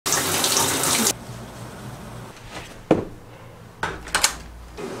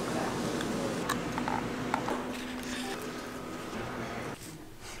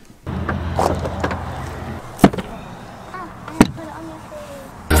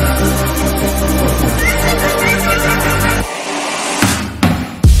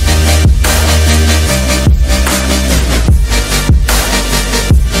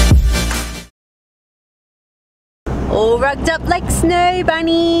rugged up like snow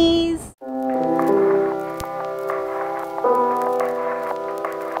bunnies.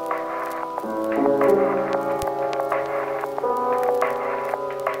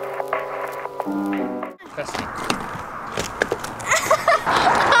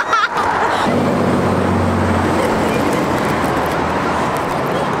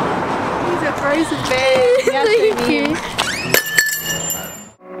 He's a frozen bear. Thank you.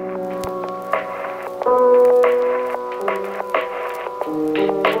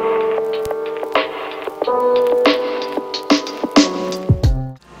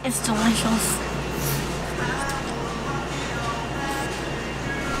 It's delicious.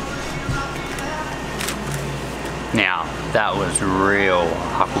 Now, that was real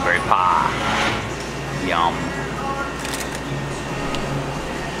Huckleberry Pie. Yum.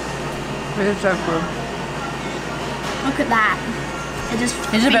 It's so good. Look at that. It just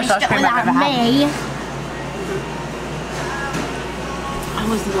It's the best ice cream I've ever had. me. I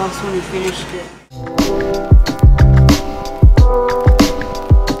was the last one who finished it.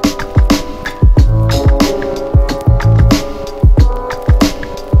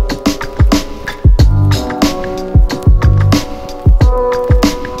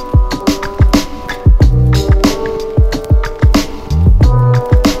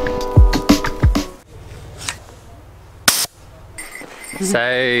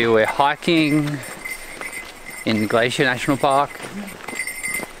 So we're hiking in Glacier National Park.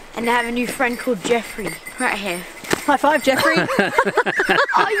 And I have a new friend called Jeffrey, right here. High five, Jeffrey.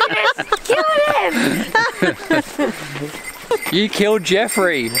 Oh yes! Kill him! You killed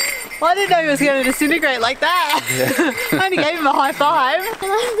Jeffrey. Well, I didn't know he was going to disintegrate like that. I only gave him a high five. I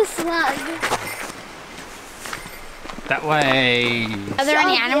love the slug. That way. Are there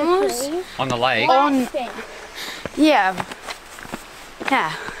any animals? On the lake. Yeah.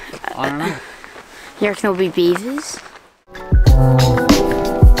 Yeah. I don't know. You reckon there'll be beavers?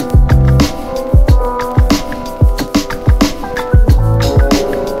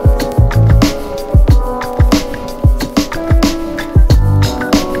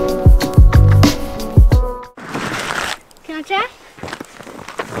 Can I try?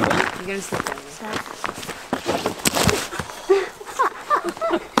 You're going to sit down.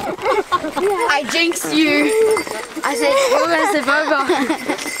 I jinxed you. I said, oh, that's the boba.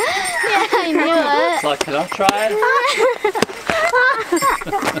 Yeah, I knew it. So can I try it?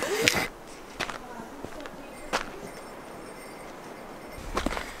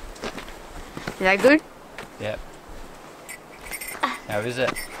 Is that good? Yep. How is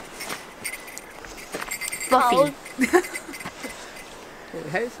it? Fluffy. I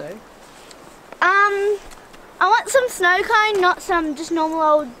hope so. I want some snow cone, not some just normal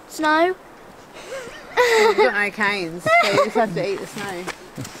old snow. We've got no canes, so you just have to eat the snow.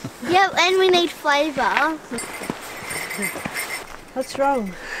 Yeah, and we need flavour. What's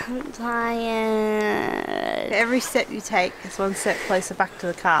wrong? I'm tired. Every step you take is one step closer back to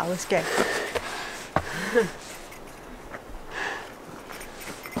the car. Let's go.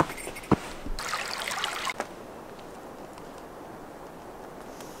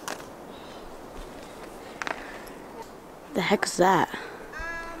 The heck is that?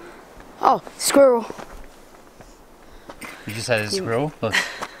 Oh, squirrel. You just had a squirrel? Look,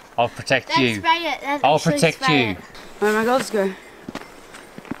 I'll protect Let's you. spray it. Let's I'll actually protect spray you. it. Where my gloves go?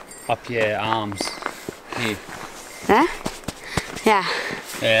 Up your arms. Here. Huh? Yeah.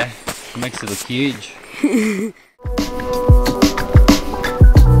 Yeah. It makes it look huge.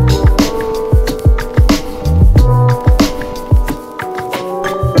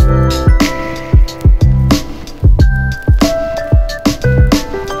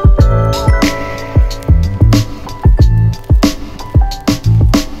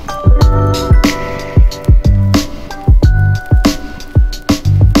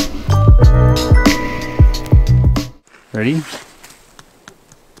 Ready?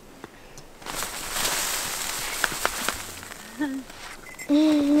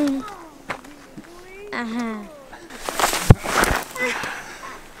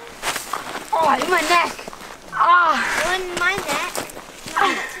 Oh, in my neck. Oh, in my neck. No,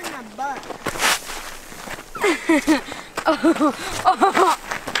 it's in my butt.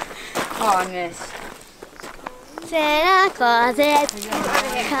 Oh, I missed. Santa Claus is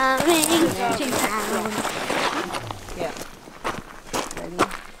coming to town. Yeah. Ready?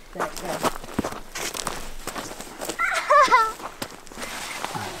 Set, go.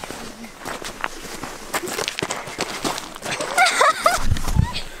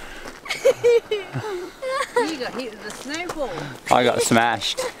 You got hit with a snowball. I got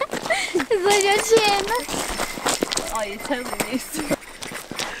smashed. It's like your chin. Oh, you totally missed.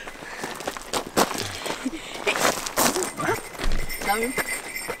 coming.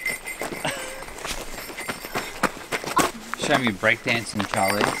 Show me breakdancing,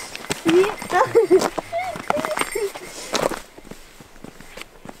 Charlies.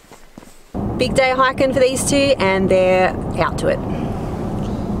 Big day hiking for these two, and they're out to it.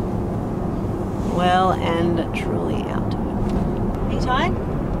 Well and truly out to it. Are you tired?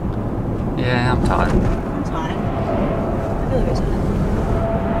 Yeah, I'm tired. I'm tired. I feel very tired.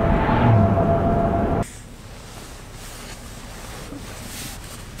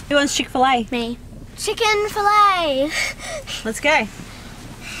 Who wants Chick-fil-A? Me. Chicken fillet. Let's go. You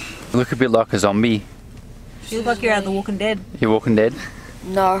look a bit like a zombie. You look like you're out of The Walking Dead. You're Walking Dead.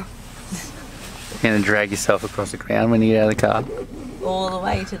 No. You're gonna drag yourself across the ground when you get out of the car. All the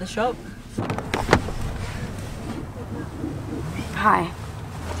way to the shop. Hi.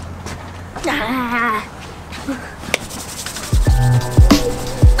 Ah.